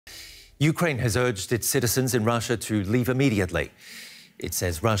Ukraine has urged its citizens in Russia to leave immediately. It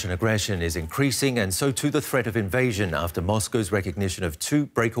says Russian aggression is increasing, and so too the threat of invasion after Moscow's recognition of two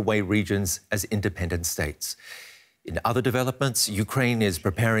breakaway regions as independent states. In other developments, Ukraine is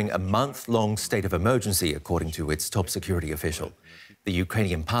preparing a month-long state of emergency, according to its top security official. The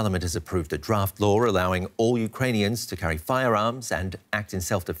Ukrainian parliament has approved a draft law allowing all Ukrainians to carry firearms and act in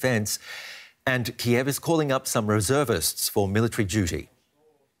self-defence, and Kyiv is calling up some reservists for military duty.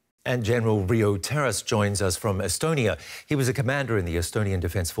 And General Riho Terras joins us from Estonia. He was a commander in the Estonian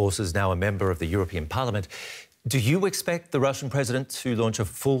Defence Forces, now a member of the European Parliament. Do you expect the Russian president to launch a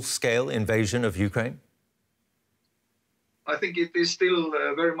full-scale invasion of Ukraine? I think it is still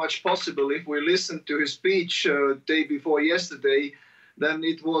very much possible. If we listen to his speech day before yesterday, then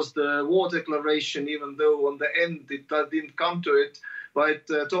it was the war declaration, even though on the end it didn't come to it. But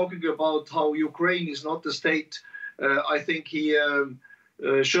talking about how Ukraine is not a state, I think he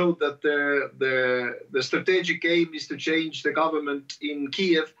showed that the strategic aim is to change the government in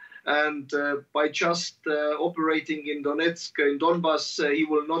Kyiv, and by just operating in Donetsk, in Donbass, he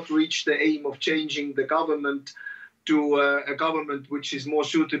will not reach the aim of changing the government to a government which is more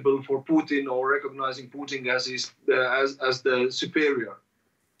suitable for Putin, or recognizing Putin as the superior.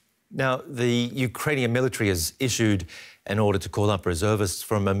 Now, the Ukrainian military has issued an order to call up reservists.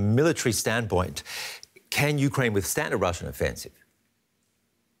 From a military standpoint, can Ukraine withstand a Russian offensive?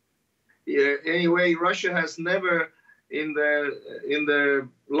 Yeah, anyway, Russia has never, in the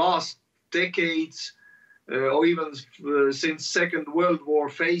last decades, or even since Second World War,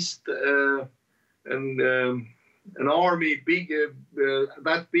 faced an army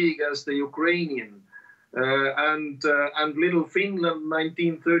that big as the Ukrainian. And little Finland,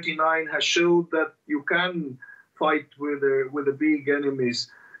 1939, has showed that you can fight with the big enemies.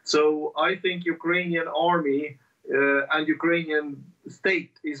 So I think Ukrainian army and Ukrainian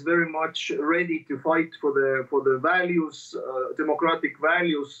state is very much ready to fight for the values, democratic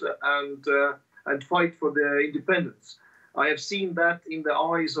values, and fight for their independence. I have seen that in the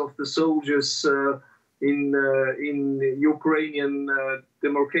eyes of the soldiers in Ukrainian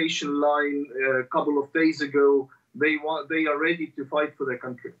demarcation line a couple of days ago. They are ready to fight for their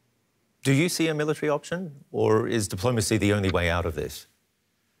country. Do you see a military option, or is diplomacy the only way out of this?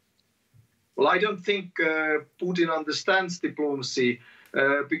 Well, I don't think Putin understands diplomacy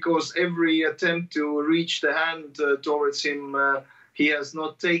because every attempt to reach the hand towards him, he has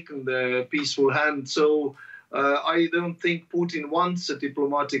not taken the peaceful hand. So I don't think Putin wants a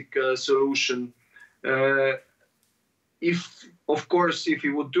diplomatic solution. Of course, if he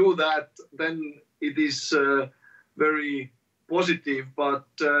would do that, then it is very positive. But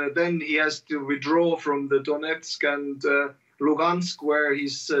then he has to withdraw from the Donetsk and Luhansk, where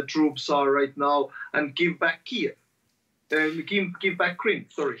his troops are right now, and give back Kyiv. Give back Crimea,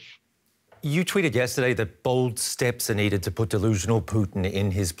 sorry. You tweeted yesterday that bold steps are needed to put delusional Putin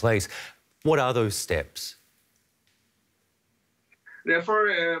in his place. What are those steps?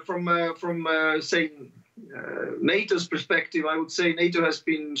 Therefore, from say, NATO's perspective, I would say NATO has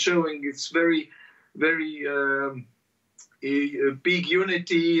been showing its very big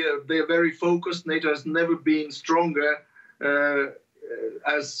unity. They're very focused. NATO has never been stronger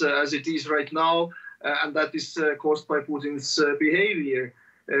as it is right now, and that is caused by Putin's behavior.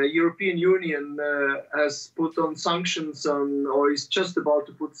 European Union has put on sanctions on, or is just about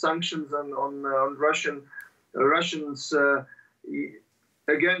to put sanctions on Russians.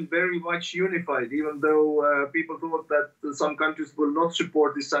 Again, very much unified, even though people thought that some countries will not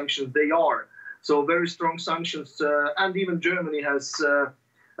support these sanctions. They are. So very strong sanctions, and even Germany has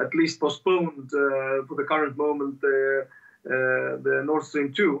at least postponed for the current moment the Nord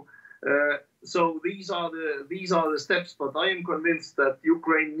Stream 2. So these are the steps, but I am convinced that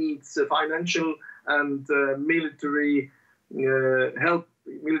Ukraine needs financial and military help.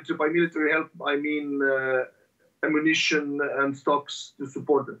 By military help, I mean ammunition and stocks to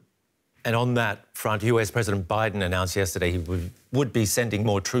support them. And on that front, US President Biden announced yesterday he would be sending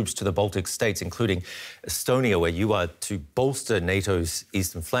more troops to the Baltic states, including Estonia, where you are, to bolster NATO's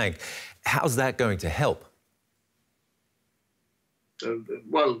eastern flank. How's that going to help?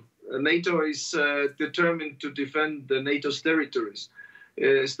 Well, NATO is determined to defend the NATO's territories.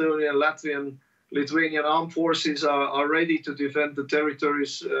 Estonian, Latvian, Lithuanian armed forces are ready to defend the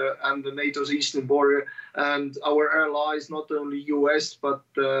territories and the NATO's eastern border. And our allies, not only US, but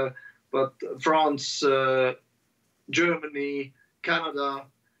France, Germany, Canada,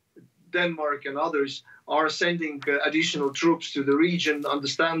 Denmark, and others are sending additional troops to the region,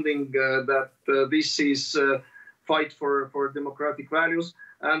 understanding that this is fight for democratic values,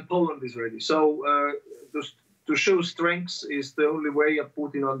 and Poland is ready. So to show strength is the only way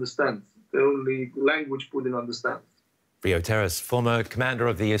Putin understands, the only language Putin understands. Riho Terras, former commander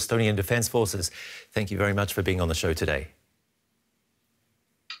of the Estonian Defence Forces, thank you very much for being on the show today.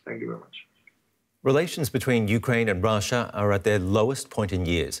 Thank you very much. Relations between Ukraine and Russia are at their lowest point in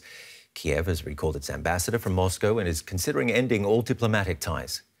years. Kyiv has recalled its ambassador from Moscow and is considering ending all diplomatic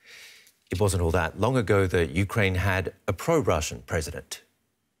ties. It wasn't all that long ago that Ukraine had a pro-Russian president.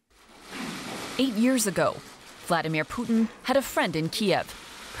 8 years ago, Vladimir Putin had a friend in Kyiv,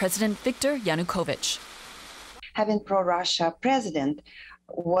 President Viktor Yanukovych. Having pro-Russia president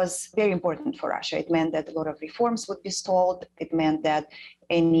was very important for Russia. It meant that a lot of reforms would be stalled. It meant that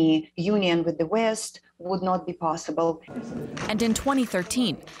any union with the West would not be possible. And in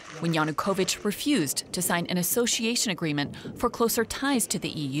 2013, when Yanukovych refused to sign an association agreement for closer ties to the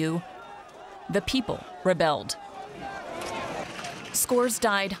EU, the people rebelled. Scores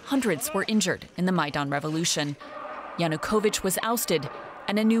died, hundreds were injured in the Maidan Revolution. Yanukovych was ousted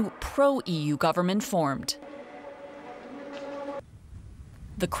and a new pro-EU government formed.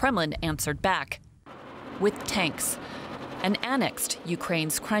 The Kremlin answered back with tanks and annexed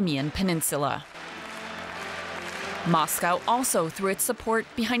Ukraine's Crimean Peninsula. Moscow also threw its support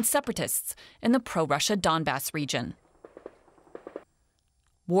behind separatists in the pro-Russia Donbass region.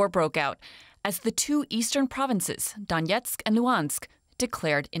 War broke out as the two eastern provinces, Donetsk and Luhansk,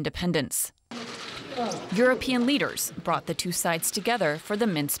 declared independence. European leaders brought the two sides together for the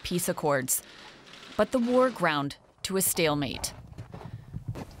Minsk peace accords. But the war ground to a stalemate.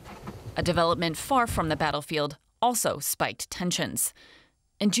 A development far from the battlefield also spiked tensions.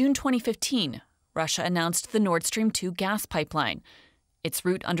 In June 2015, Russia announced the Nord Stream 2 gas pipeline. Its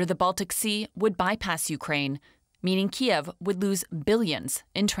route under the Baltic Sea would bypass Ukraine, meaning Kyiv would lose billions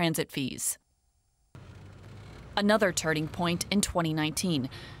in transit fees. Another turning point in 2019,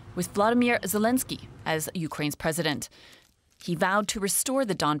 with Volodymyr Zelenskyy as Ukraine's president. He vowed to restore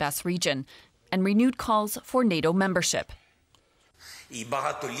the Donbass region and renewed calls for NATO membership.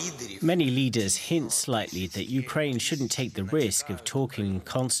 Many leaders hint slightly that Ukraine shouldn't take the risk of talking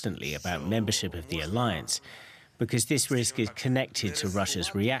constantly about membership of the alliance, because this risk is connected to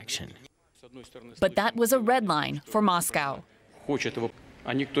Russia's reaction. But that was a red line for Moscow.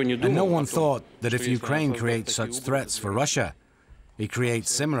 And no one thought that if Ukraine creates such threats for Russia, it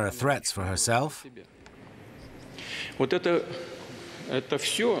creates similar threats for herself.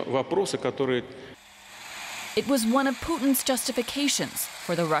 It was one of Putin's justifications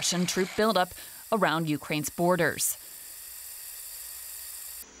for the Russian troop buildup around Ukraine's borders.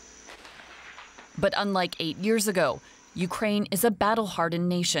 But unlike 8 years ago, Ukraine is a battle-hardened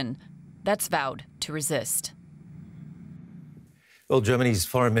nation that's vowed to resist. Well, Germany's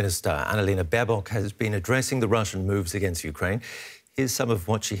Foreign Minister Annalena Baerbock has been addressing the Russian moves against Ukraine. Here's some of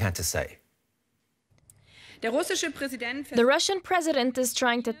what she had to say. The Russian president is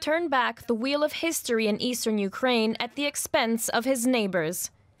trying to turn back the wheel of history in eastern Ukraine at the expense of his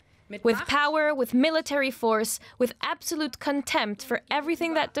neighbors. With power, with military force, with absolute contempt for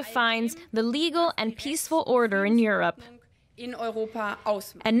everything that defines the legal and peaceful order in Europe.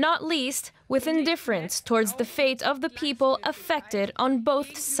 And not least, with indifference towards the fate of the people affected on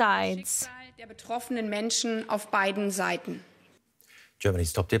both sides.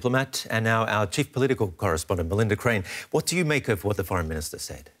 Germany's top diplomat and now our chief political correspondent, Melinda Crane. What do you make of what the foreign minister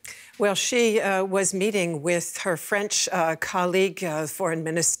said? Well, she was meeting with her French colleague, Foreign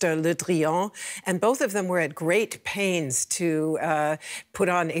Minister Le Drian, and both of them were at great pains to put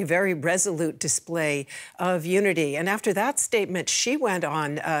on a very resolute display of unity. And after that statement, she went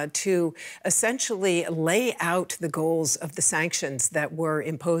on to essentially lay out the goals of the sanctions that were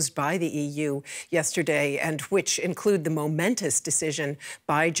imposed by the EU yesterday, and which include the momentous decision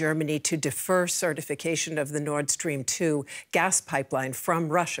by Germany to defer certification of the Nord Stream 2 gas pipeline from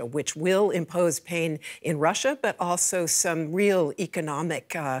Russia, which will impose pain in Russia, but also some real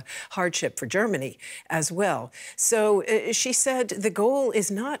economic hardship for Germany as well. So she said the goal is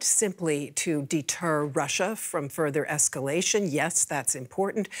not simply to deter Russia from further escalation. Yes, that's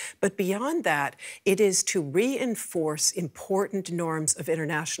important. But beyond that, it is to reinforce important norms of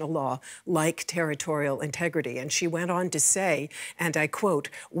international law, like territorial integrity. And she went on to say, and I quote,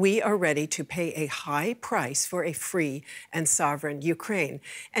 "We are ready to pay a high price for a free and sovereign Ukraine."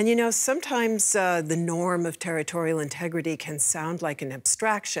 And you know, sometimes the norm of territorial integrity can sound like an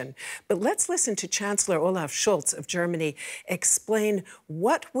abstraction, but let's listen to Chancellor Olaf Scholz of Germany explain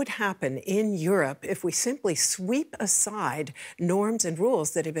what would happen in Europe if we simply sweep aside norms and rules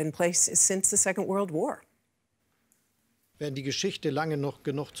that have been in place since the Second World War. If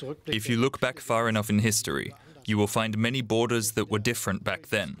you look back far enough in history, You will find many borders that were different back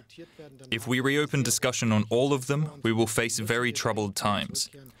then. If we reopen discussion on all of them, we will face very troubled times.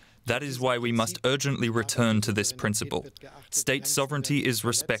 That is why we must urgently return to this principle. State sovereignty is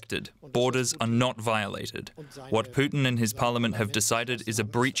respected. Borders are not violated. What Putin and his parliament have decided is a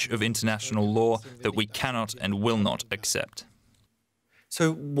breach of international law that we cannot and will not accept.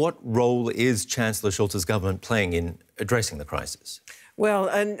 So what role is Chancellor Scholz's government playing in addressing the crisis? Well,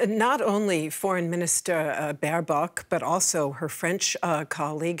 not only Foreign Minister Baerbock, but also her French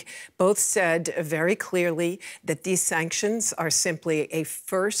colleague, both said very clearly that these sanctions are simply a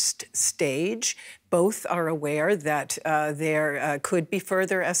first stage. Both are aware that there could be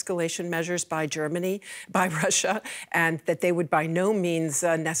further escalation measures by Russia, and that they would by no means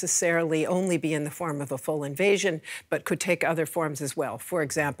necessarily only be in the form of a full invasion, but could take other forms as well. For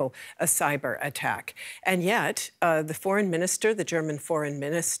example, a cyber attack. And yet, the foreign minister, the German foreign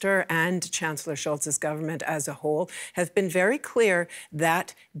minister, and Chancellor Scholz's government as a whole have been very clear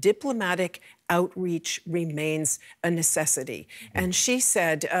that diplomatic outreach remains a necessity. And she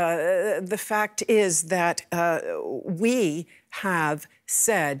said, the fact is that we have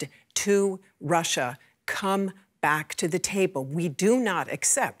said to Russia, come back to the table. We do not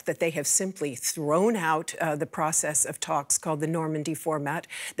accept that they have simply thrown out the process of talks called the Normandy format,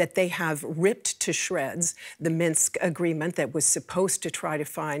 that they have ripped to shreds the Minsk agreement that was supposed to try to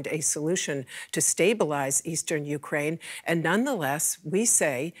find a solution to stabilize eastern Ukraine. And nonetheless, we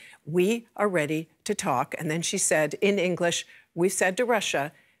say we are ready to talk. And then she said in English, we've said to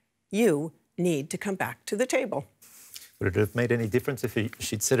Russia, you need to come back to the table. Would it have made any difference if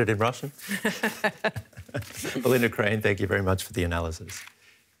she'd said it in Russian? Well, in Ukraine, thank you very much for the analysis.